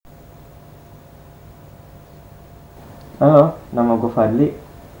Halo, nama gue Fadli.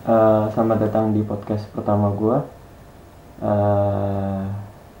 Selamat datang di podcast pertama gue.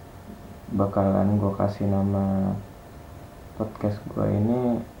 Bakalan gue kasih nama podcast gue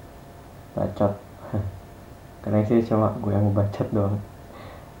ini Bacot. Karena sih cuma gue yang bacot doang.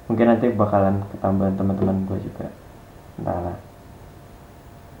 Mungkin nanti bakalan ketambahan teman-teman gue juga. Entahlah.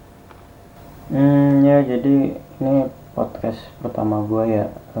 Ya jadi ini podcast pertama gue ya.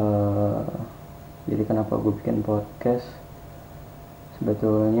 Jadi kenapa gue bikin podcast?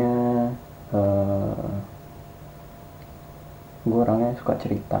 Sebetulnya gue orangnya suka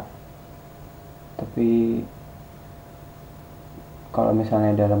cerita, tapi kalau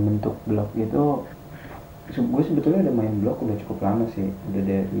misalnya dalam bentuk blog itu gue sebetulnya udah main blog udah cukup lama sih, udah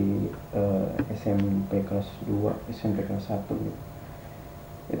dari SMP kelas 2, SMP kelas 1 gitu.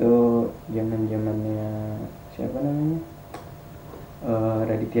 Itu zamannya siapa namanya,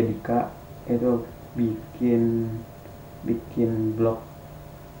 Raditya Dika itu bikin blog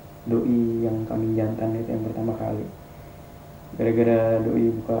doi yang kambing jantan itu yang pertama kali. Gara-gara doi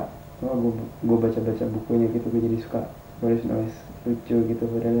buka, gue baca bukunya gitu, gue jadi suka nulis lucu gitu.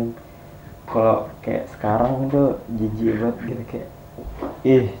 Padahal yang kalau kayak sekarang tuh jijik banget gitu, kayak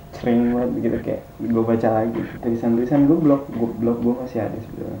sering banget gitu. Kayak gue baca lagi tulisan gue, blog gue masih ada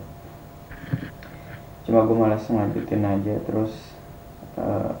sebenarnya, cuma gue malas ngelanjutin aja terus.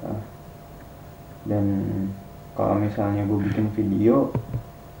 Dan kalau misalnya gue bikin video,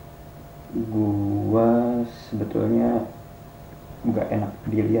 gue sebetulnya nggak enak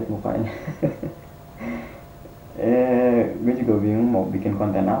dilihat mukanya. Gue juga bingung mau bikin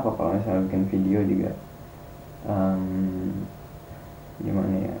konten apa kalau misalnya bikin video juga.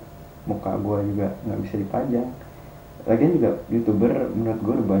 Gimana ya, muka gue juga nggak bisa dipajang. Lagian juga YouTuber menurut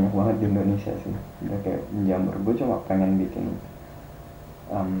gue udah banyak banget di Indonesia sih, udah kayak menjamur. Gue cuma pengen bikin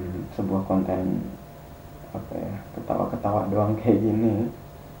sebuah konten apa ya, ketawa-ketawa doang kayak gini.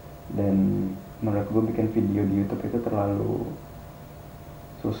 Dan menurut gue bikin video di YouTube itu terlalu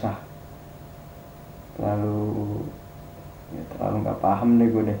susah, terlalu nggak paham deh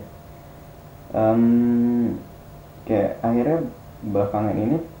gue deh. Kayak akhirnya belakangan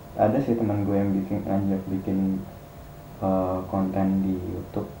ini ada sih teman gue yang ngajak bikin konten di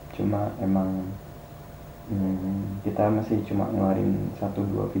YouTube, cuma emang kita masih cuma ngeluarin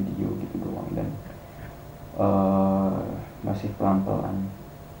 1-2 video gitu doang, dan masih pelan-pelan.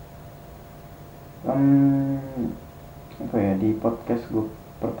 Apa ya, di podcast gue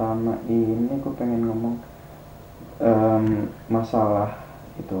pertama ini gue pengen ngomong masalah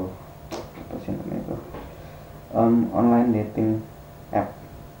itu, apa sih namanya itu, online dating app,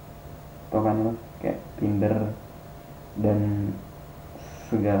 tau kan lo, kayak Tinder dan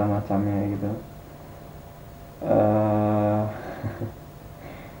segala macamnya gitu.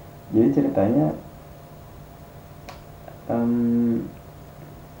 Jadi ceritanya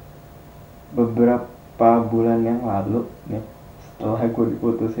beberapa bulan yang lalu nih, setelah gue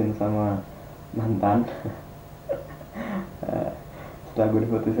diputusin sama mantan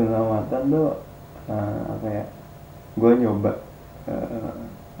tuh apa ya, gue nyoba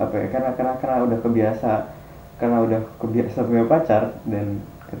apa ya, karena udah kebiasa punya pacar. Dan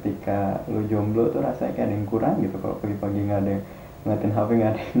ketika lu jomblo tuh rasanya kayak ada yang kurang gitu kalau pagi-pagi nggak ada yang ngeliatin HP,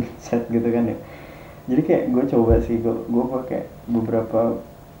 nggak ada yang chat gitu kan ya. Jadi kayak gue coba sih, gue kayak beberapa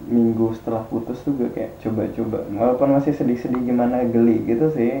minggu setelah putus tuh gue kayak coba walaupun masih sedih-sedih gimana, geli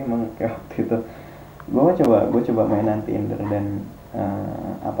gitu sih emang kayak waktu itu. Gue coba mainan Tinder dan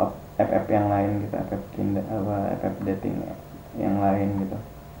apa app yang lain gitu, app Tinder apa app dating yang lain gitu.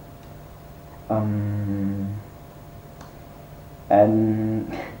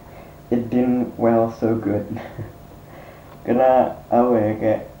 And it didn't well so good. Karena apa ya,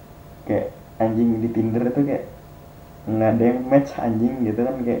 kayak anjing di Tinder itu kayak nggak ada yang match anjing gitu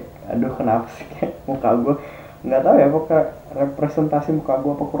kan. Kayak aduh, kenapa sih, kayak muka gue nggak tahu ya, apakah representasi muka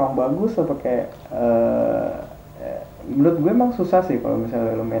gue apa kurang bagus, apa kayak menurut gue emang susah sih kalau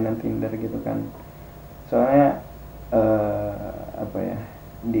misalnya lo mainan Tinder gitu kan. Soalnya apa ya,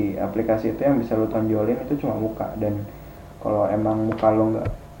 di aplikasi itu yang bisa lo tonjolin itu cuma muka, dan kalau emang muka lo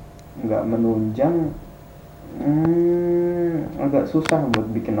nggak menunjang, agak susah buat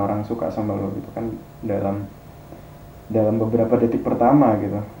bikin orang suka sama lo gitu kan dalam beberapa detik pertama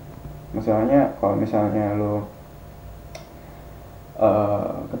gitu. Misalnya kalau misalnya lo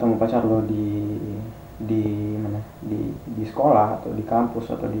ketemu pacar lo di mana, di sekolah atau di kampus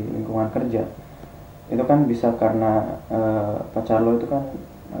atau di lingkungan kerja, itu kan bisa karena pacar lo itu kan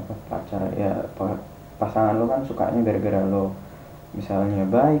apa, pacar ya, pasangan lo kan sukanya gara-gara lo misalnya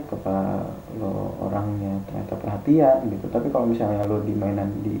baik, apa lo orangnya ternyata perhatian gitu. Tapi kalau misalnya lo di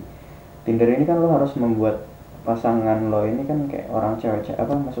mainan di Tinder ini kan lo harus membuat pasangan lo ini kan kayak orang cewek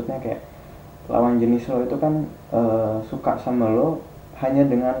apa maksudnya kayak lawan jenis lo itu kan suka sama lo hanya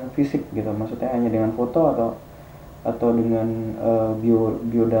dengan fisik gitu, maksudnya hanya dengan foto atau dengan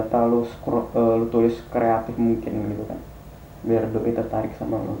biodata lo lo tulis kreatif mungkin gitu kan biar doi tertarik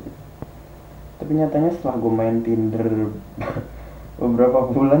sama lo gitu. Tapi nyatanya setelah gue main Tinder beberapa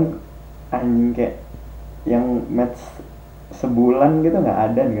bulan, anjing kayak yang match sebulan gitu nggak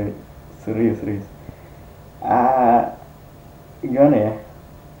ada nih kali, serius ah gimana ya,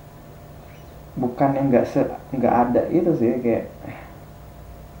 bukan yang nggak ada itu sih, kayak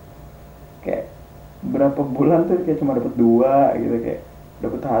berapa bulan tuh kayak cuma dapat dua gitu, kayak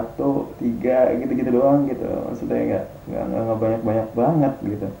dapat satu tiga gitu doang gitu, maksudnya nggak banyak banget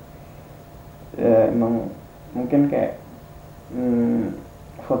gitu. Ya, emang mungkin kayak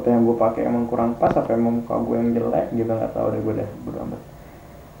foto yang gue pakai emang kurang pas apa emang muka gue yang jelek gitu, nggak tahu deh, gue udah beramat.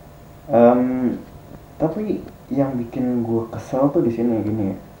 Tapi yang bikin gue kesel tuh di sini gini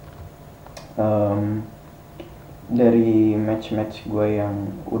ya. Dari match gue yang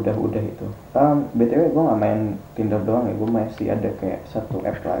udah itu, btw gue nggak main Tinder doang ya, gue masih ada kayak satu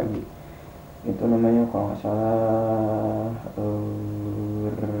app lagi, itu namanya kalau nggak salah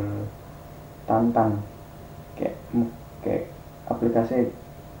Tantan, kayak kayak aplikasi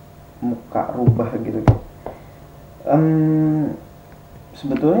muka rubah gitu.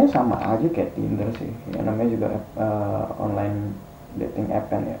 Sebetulnya sama aja kayak Tinder sih, yang namanya juga online dating app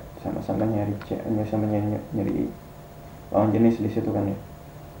kan ya, sama-sama nyari sama nyari lawan jenis di situ kan ya.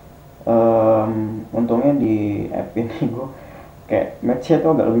 Untungnya di app ini gue kayak matchnya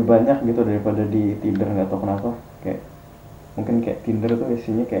tuh agak lebih banyak gitu daripada di Tinder, nggak tahu kenapa, kayak mungkin kayak Tinder tuh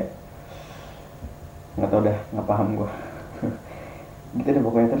isinya kayak nggak tahu dah, nggak paham gue. Gitu deh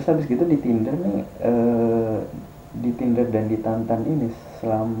pokoknya. Terus habis gitu di Tinder nih, di Tinder dan di Tantan ini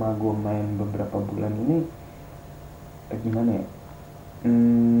selama gue main beberapa bulan ini, gimana ya,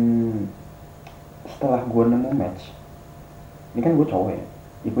 setelah gue nemu match, ini kan gue cowok ya,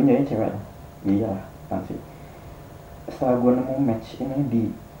 ibunya ya cewek lah, iya pasti. Setelah gue nemu match ini di,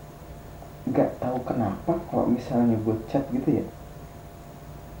 nggak tahu kenapa kalau misalnya gue chat gitu ya,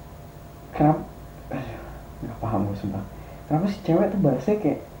 kenapa, nggak paham gue sumpah, kenapa sih cewek tuh bahasanya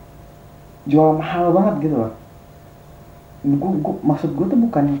kayak jual mahal banget gitu loh. Maksud gue tuh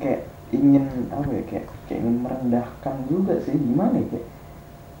bukan kayak ingin apa ya, kayak ingin merendahkan juga sih, gimana ya, kayak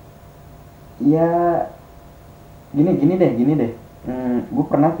ya gini deh. Gue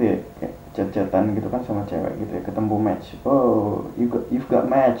pernah tuh ya kayak chat-chatan gitu kan sama cewek gitu ya, ketemu match, oh you've got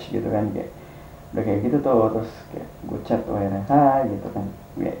match gitu kan, kayak udah kayak gitu tuh, terus kayak gue chat akhirnya hai gitu kan,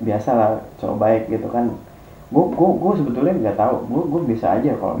 biasa lah cowok baik gitu kan. Gue sebetulnya nggak tahu, gue bisa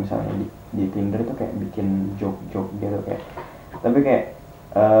aja kalau misalnya di Tinder tuh kayak bikin joke gitu kayak, tapi kayak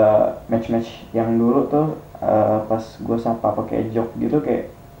match yang dulu tuh pas gue sapa pakai joke gitu,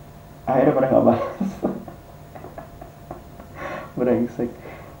 kayak akhirnya pada nggak balas. Brengsek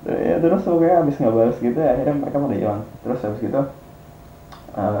ya. Terus pokoknya abis nggak balas gitu akhirnya mereka pada hilang. Terus habis gitu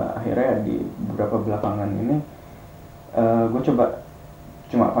akhirnya di beberapa belakangan ini gue coba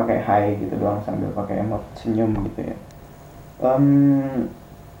cuma pakai hi gitu doang sambil pakai emot senyum gitu ya.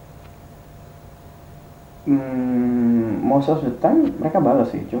 Most of the time mereka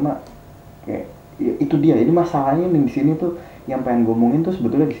balas sih, cuma kayak ya, itu dia, jadi masalahnya di sini tuh yang pengen gue omongin tuh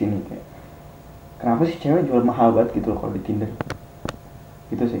sebetulnya di sini, kayak kenapa sih cewek jual mahal banget gitu loh kalau di Tinder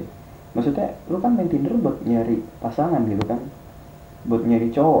gitu sih. Maksudnya lu kan main Tinder buat nyari pasangan gitu kan, buat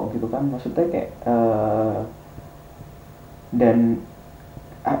nyari cowok gitu kan, maksudnya kayak dan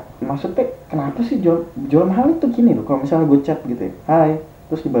maksudnya kenapa sih jual mahal itu gini loh. Kalau misalnya gue chat gitu ya, hai,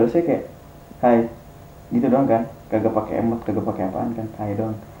 terus dibalasnya kayak hai gitu doang kan, kagak pakai emot, kagak pakai apaan kan, hai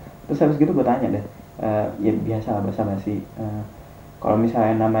doang. Terus habis gitu gue tanya deh, ya biasa lah basa-basi, kalau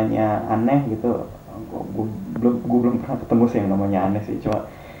misalnya namanya aneh gitu, gue belum pernah ketemu sih yang namanya aneh sih,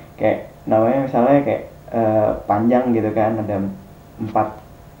 cuma kayak namanya misalnya kayak panjang gitu kan, ada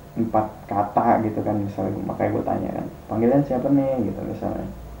empat kata gitu kan misalnya, makanya gue tanya kan panggilan siapa nih gitu misalnya.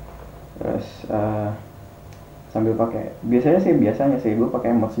 Terus sambil pakai, biasanya sih gue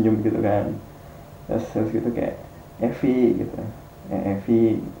pakai emot senyum gitu kan. Terus gitu kayak Evi gitu ya,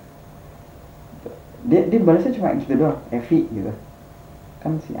 Evi gitu. Dia balasnya cuma gitu doang, Evi gitu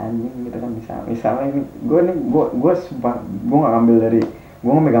kan, si anjing gitu kan. Misalnya ini gue sumpah, gue nggak ngambil dari,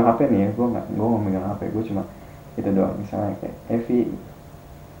 gue nggak megang HP nih ya, gue nggak megang HP, gue cuma itu doang misalnya kayak Evi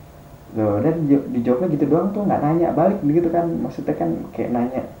loh, dan dijawabnya gitu doang tuh, nggak nanya balik gitu kan, maksudnya kan kayak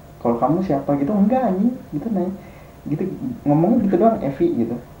nanya kalau kamu siapa gitu, enggak anjing gitu, nanya gitu, ngomongnya gitu doang, Evi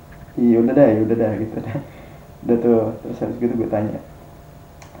gitu. Iya udah dah gitu dah. Udah tuh, terus habis gitu gue tanya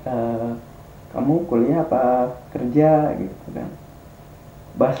kamu kuliah apa kerja gitu kan,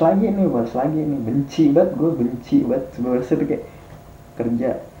 bahas lagi nih, benci banget sebenarnya tuh kayak kerja,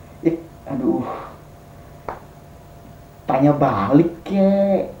 aduh, tanya balik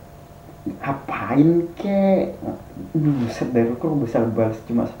kek, apain kek, buset deh, lu kok bisa balas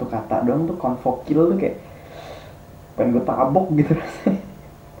cuma satu kata doang tuh, konvokil tuh kayak pengen gue tabok gitu rasanya.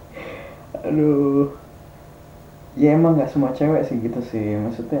 Aduh, ya emang nggak semua cewek sih gitu sih,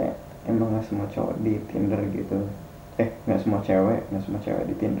 maksudnya emang nggak semua cowok di Tinder gitu, nggak semua cewek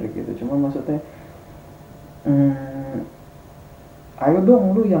di Tinder gitu, cuma maksudnya hmm, ayo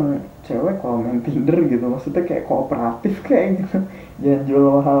dong lu yang cewek kalau main Tinder gitu, maksudnya kayak kooperatif kayak gitu, jangan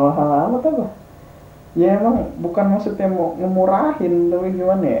jual hal-hal amat apa, ya emang bukan maksudnya mau ngemurahin, tapi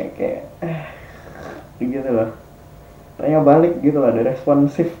gimana ya, kayak gitu loh, tanya balik gitu loh, ada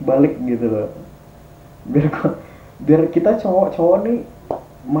responsif balik gitu loh, biar biar kita cowok-cowok nih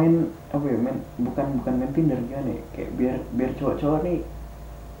main apa ya, main bukan bukan main Tinder gimana ya, kayak biar biar cowok-cowok nih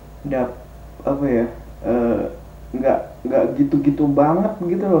dap apa ya, eh, nggak gitu-gitu banget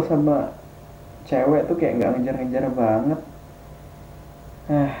gitu loh sama cewek tuh, kayak nggak ngejar-ngejar banget,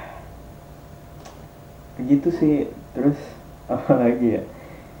 eh gitu sih. Terus apa lagi ya,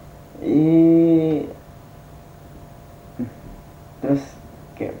 ih, terus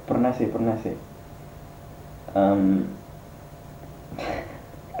kayak pernah sih Em,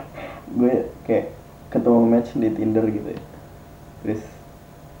 gue kayak ketemu match di Tinder gitu ya, terus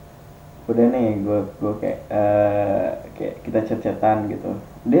udah nih gue kayak kayak kita chat-chatan gitu,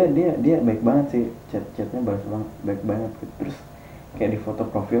 dia baik banget sih, chatnya bagus banget, baik banget gitu. Terus kayak di foto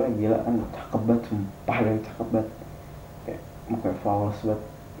profilnya gila kan, cakep banget, sumpah dari cakep banget, kayak mukanya flawless banget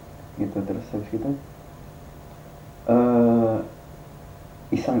gitu. Terus habis gitu eh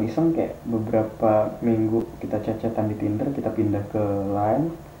iseng-iseng kayak beberapa minggu kita chat-chatan di Tinder, kita pindah ke Line.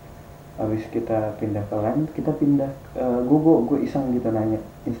 Habis kita pindah ke Line, kita pindah, gue iseng gitu nanya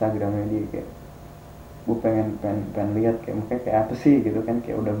Instagramnya dia, kayak gue pengen lihat kayak mukanya kayak apa sih gitu kan,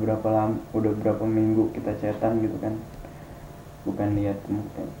 kayak udah berapa minggu kita chatan gitu kan, bukan lihat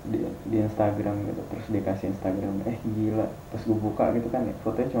di Instagram gitu. Terus dikasih Instagram, gila, pas gue buka gitu kan ya,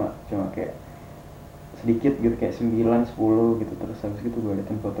 fotonya cuma cuma kayak sedikit gitu, kayak 9 10 gitu. Terus habis gitu gue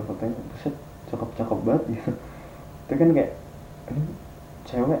liatin foto-fotonya, buset, cakep-cakep banget gitu. Itu kan kayak ini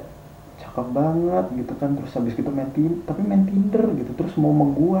cewek cakep banget gitu kan. Terus habis gitu main Tinder gitu, terus mau sama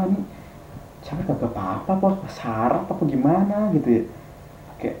gua nih, cewek kagak apa-apa apa sarap apa gimana gitu ya,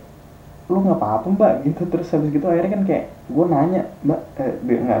 kayak lu nggak apa-apa mbak gitu. Terus habis gitu akhirnya kan kayak gue nanya, mbak,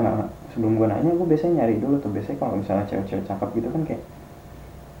 nggak, sebelum gue nanya gue biasanya nyari dulu tuh, biasanya kalau misalnya cewek-cewek cakep gitu kan kayak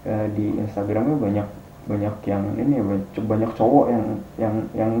di Instagramnya banyak banyak yang ini ya, banyak cowok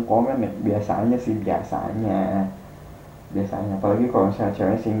yang komen ya, biasanya apalagi kalau misalnya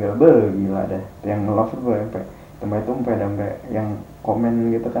cewek single, gila deh, yang love gue sampai sampai yang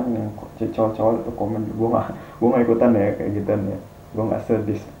komen gitu kan, yang cowok-cowok itu komen, gue nggak ikutan ya kayak gitu ya, gue nggak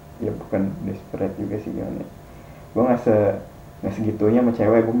sedis, ya bukan desperate juga sih gimana, gue nggak segitunya sama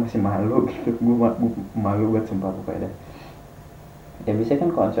cewek, gue masih malu gitu, gue malu banget sumpah pokoknya deh. Ya bisa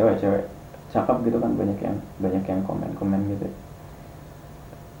kan kalau cewek-cewek cakep gitu kan, banyak yang komen gitu.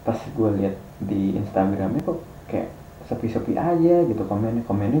 Pas gue lihat di Instagramnya kok kayak sepi-sepi aja gitu,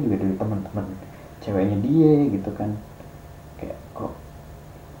 komennya juga dari teman-teman ceweknya dia gitu kan, kayak kok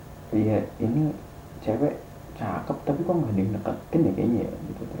iya ini cewek cakep tapi kok nggak ada yang deketin ya kayaknya ya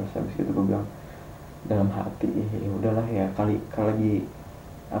gitu. Terus habis itu gue bilang dalam hati, ya udahlah ya, kali lagi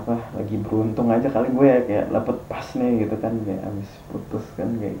apa, lagi beruntung aja kali gue ya, kayak dapet pas nih gitu kan, kayak abis putus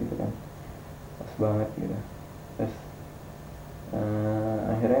kan kayak gitu kan, pas banget gitu. Terus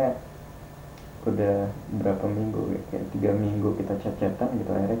akhirnya udah berapa minggu ya, kayak 3 minggu kita chat-chatan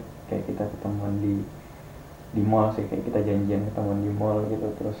gitu, akhirnya kayak kita ketemuan di mall sih, kayak kita janjian ketemuan di mall gitu.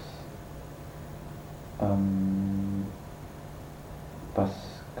 Terus pas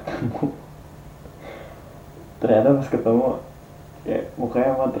ketemu, ternyata pas ketemu ya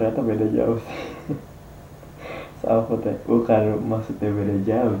mukanya emang ternyata beda jauh sih. Sama fotonya, bukan maksudnya beda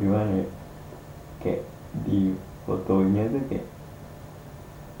jauh gimana ya, kayak di fotonya tuh kayak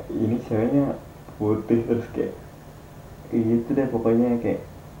ini ceweknya putih, terus kayak gitu deh pokoknya, kayak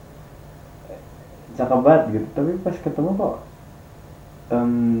cakep banget gitu. Tapi pas ketemu kok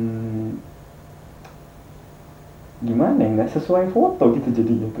gimana ya, nggak sesuai foto gitu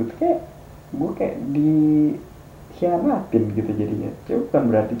jadinya tuh, kayak gue kayak dikhianatin gitu jadinya. Cuma bukan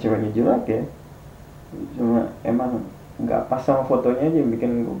berarti ceweknya jelek ya, cuma emang nggak pas sama fotonya aja yang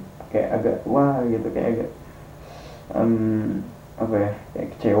bikin gue kayak agak wah gitu, kayak agak apa ya, kayak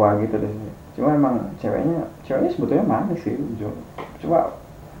kecewa gitu deh. Cuma emang ceweknya sebetulnya manis sih, cuma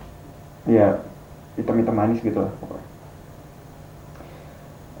ya hitam-hitam manis gitu lah pokoknya.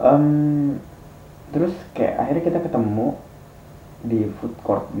 Terus kayak akhirnya kita ketemu di food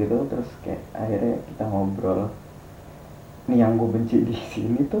court gitu, terus kayak akhirnya kita ngobrol. Nih yang gue benci di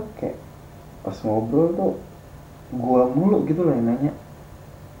sini tuh kayak pas ngobrol tuh gue mulu gitu loh yang nanya.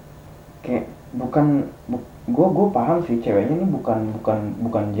 Kayak gue paham sih ceweknya ini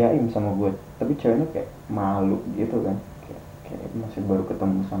bukan jaim sama gue, tapi ceweknya kayak malu gitu kan, kayak masih baru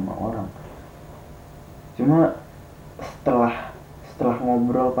ketemu sama orang. Cuma setelah setelah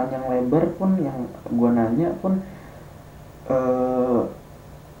ngobrol panjang lebar pun yang gue nanya pun eh,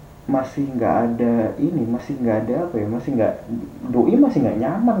 masih nggak ada ini, masih nggak ada apa ya, masih nggak, doi masih nggak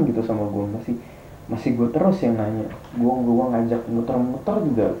nyaman gitu sama gue, masih masih gue terus yang nanya. Gue ngajak muter-muter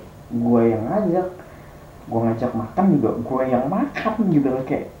juga gue yang ngajak, gue ngajak makan juga gue yang makan gitu loh.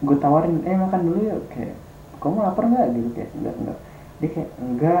 Kayak gue tawarin makan dulu ya, kayak kamu lapar nggak gitu, kayak enggak, dia kayak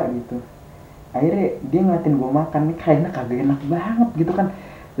enggak gitu. Akhirnya dia ngeliatin gue makan nih, kayaknya kagak enak banget gitu kan.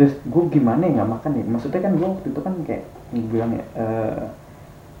 Terus gue gimana ya nggak makan ya, maksudnya kan gue waktu itu kan kayak bilang ya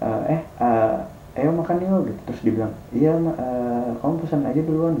ayo makan yuk gitu. Terus dia bilang iya kamu pesan aja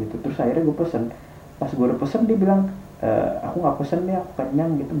duluan gitu. Terus akhirnya gue pesen. Pas gue udah pesen dia bilang aku nggak pesen deh, aku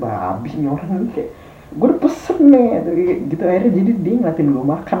kenyang gitu. Babi nih orang ini, kayak gue udah pesen nih gitu. Akhirnya jadi dia ngeliatin gue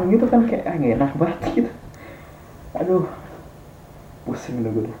makan gitu kan, kayak nggak enak banget gitu. Aduh, pusing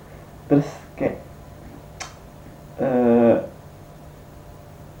udah gue deh. Terus kayak eh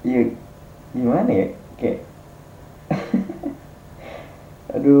ya gimana ya, kayak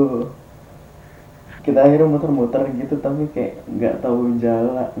aduh, kita akhirnya muter-muter gitu tapi kayak nggak tahu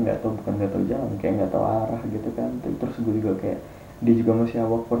jalan, nggak tahu, bukan nggak tahu jalan, kayak nggak tahu arah gitu kan. Terus gue juga kayak dia juga masih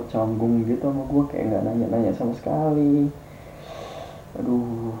awkward canggung gitu sama gue, kayak nggak nanya-nanya sama sekali.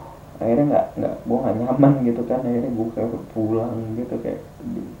 Aduh, akhirnya gue nggak nyaman gitu kan. Akhirnya gue kayak pulang gitu, kayak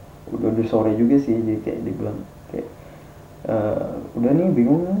udah sore juga sih, jadi kayak dibilang kayak udah nih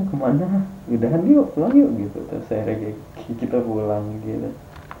bingung kemana, udahan yuk pulang yuk gitu. Terus akhirnya kayak kita pulang gitu.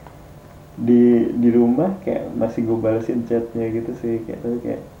 Di rumah kayak masih gue balesin chatnya gitu sih, kayak tapi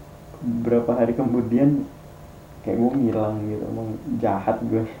kayak berapa hari kemudian kayak gue ngilang gitu. Emang jahat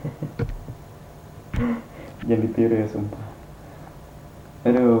gue. Jangan ditiru ya sumpah.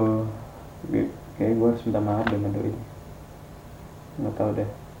 Aduh, kayak gue harus minta maaf dengan doi. Nggak tahu deh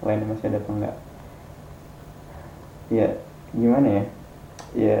lainnya masih ada apa enggak. Ya gimana ya,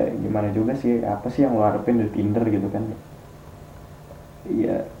 ya gimana juga sih, apa sih yang lo harapin dari Tinder gitu kan.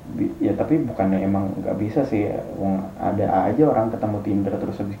 Iya, ya tapi bukannya emang nggak bisa sih ya. Ada aja orang ketemu Tinder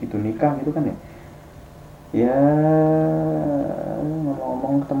terus habis gitu nikah gitu kan ya. Ya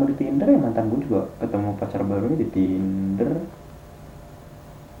ngomong-ngomong ketemu di Tinder, ya mantan gue juga ketemu pacar barunya di Tinder.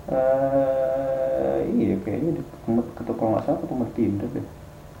 Iya kayaknya ketemu, kalau nggak salah ketemu di Tinder deh.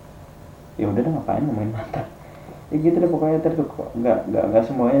 Ya udah deh, ngapain ngomongin mantan. Ya gitu deh pokoknya. Terus nggak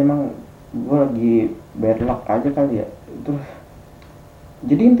semuanya emang gue lagi bad luck aja kali ya. Terus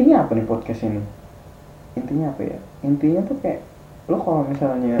jadi intinya apa nih podcast ini? Intinya apa ya? Intinya tuh kayak lo kalau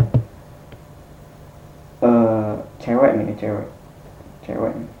misalnya cewek nih,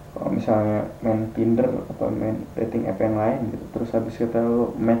 cewek nih, kalau misalnya main Tinder atau main dating app yang lain gitu, terus habis kita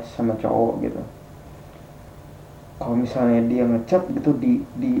lo match sama cowok gitu, kalau misalnya dia ngechat gitu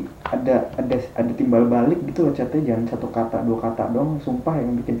ada timbal balik gitu loh chatnya, jangan satu kata dua kata dong, sumpah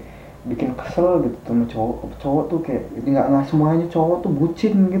yang bikin kesel gitu sama cowok tuh. Kayak nggak semuanya cowok tuh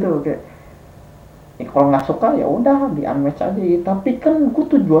bucin gitu loh, kayak kalau nggak suka ya udah di unmatch aja ya. Tapi kan gue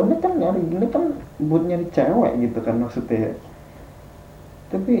tujuannya kan nyari ini kan buat nyari cewek gitu kan maksudnya.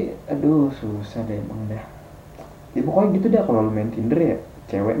 Tapi aduh susah deh emang dah. Ya pokoknya gitu dah, kalau lu main Tinder ya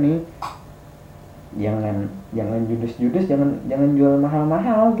cewek nih jangan judes-judes, jangan jual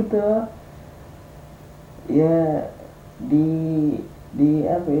mahal-mahal gitu ya. di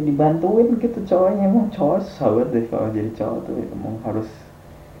apa ya, dibantuin gitu cowoknya. Emang cowok susah deh kalau jadi cowok tuh, emang harus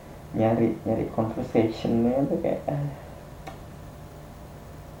nyari conversationnya tuh kayak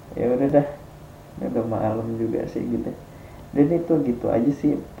ya udah dah, udah malam juga sih gitu. Dan itu gitu aja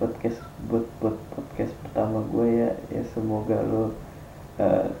sih podcast buat podcast pertama gue ya. Ya semoga lo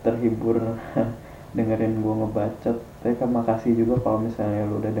terhibur dengerin gue ngebacot. Tapi kan makasih juga kalau misalnya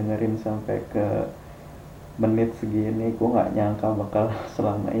lo udah dengerin sampai ke menit segini. Gue nggak nyangka bakal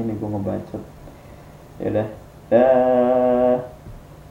selama ini gue ngebacot. Ya udah, dah.